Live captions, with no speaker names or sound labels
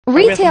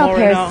Retail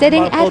pair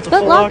sitting at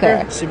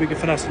Footlocker. See if we can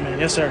finesse them, man.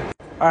 Yes, sir.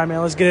 All right,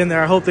 man, let's get in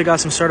there. I hope they got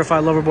some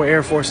certified Loverboy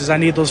Air Forces. I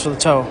need those for the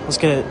toe. Let's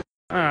get it.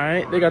 All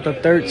right, they got the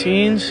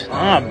 13s.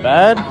 Not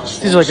bad.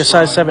 These are like a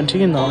size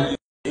 17, though.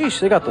 Sheesh,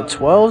 they got the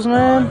 12s,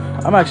 man.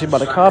 I'm actually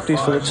about to cop these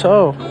for the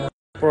toe.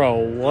 Bro,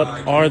 what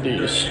are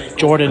these?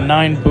 Jordan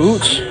 9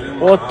 boots?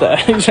 What the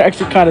heck? These are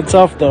actually kind of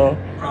tough, though.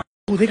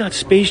 Oh, they got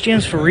Space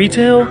Jams for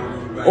retail?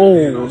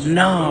 Oh,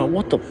 nah.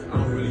 What the?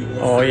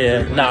 Oh,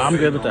 yeah. Nah, I'm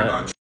good with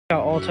that.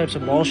 Got all types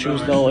of ball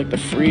shoes, though, like the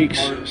Freaks.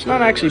 It's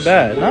not actually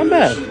bad. Not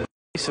bad.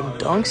 Some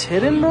Dunks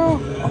hidden, bro?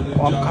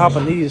 Oh, I'm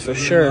copping these for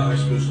sure.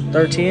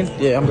 13?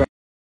 Yeah, I'm good.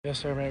 Yes,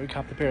 sir, man. We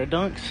copped a pair of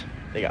Dunks.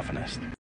 They got finessed.